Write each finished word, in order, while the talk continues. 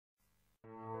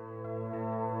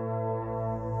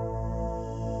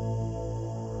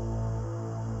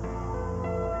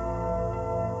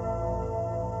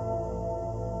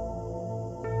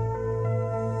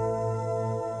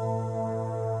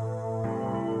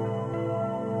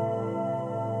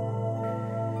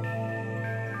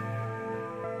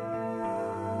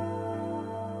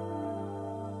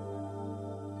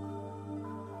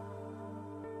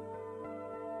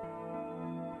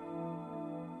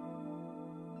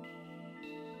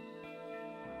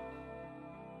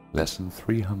Lesson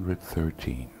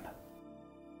 313.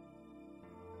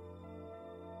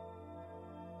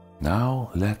 Now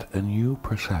let a new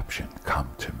perception come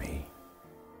to me.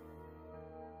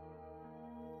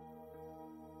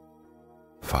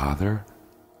 Father,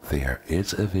 there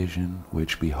is a vision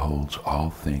which beholds all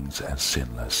things as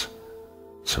sinless,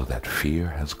 so that fear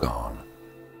has gone,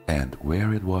 and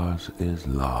where it was is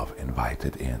love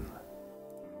invited in.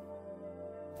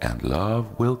 And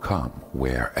love will come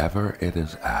wherever it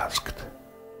is asked.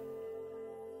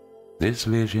 This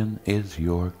vision is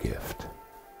your gift.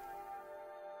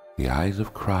 The eyes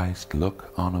of Christ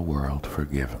look on a world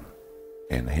forgiven.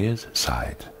 In his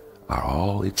sight are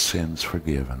all its sins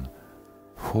forgiven,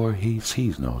 for he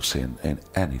sees no sin in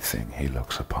anything he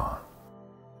looks upon.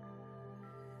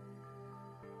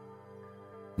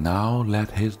 Now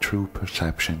let his true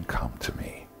perception come to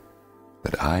me,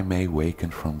 that I may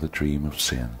waken from the dream of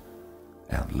sin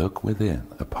and look within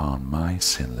upon my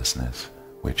sinlessness,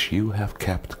 which you have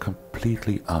kept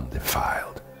completely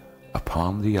undefiled,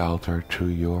 upon the altar to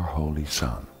your Holy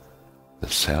Son, the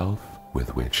self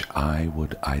with which I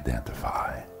would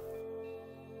identify.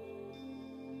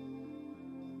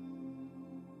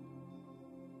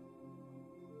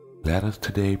 Let us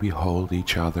today behold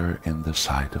each other in the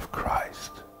sight of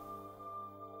Christ.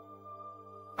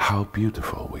 How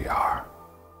beautiful we are,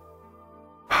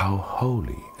 how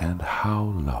holy and how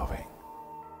loving.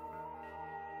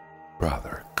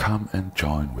 Brother, come and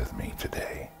join with me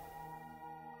today.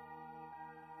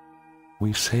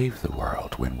 We save the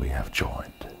world when we have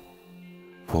joined,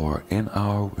 for in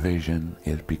our vision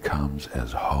it becomes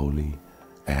as holy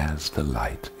as the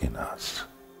light in us.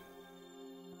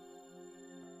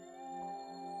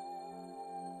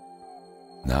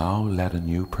 Now let a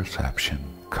new perception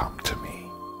come to me.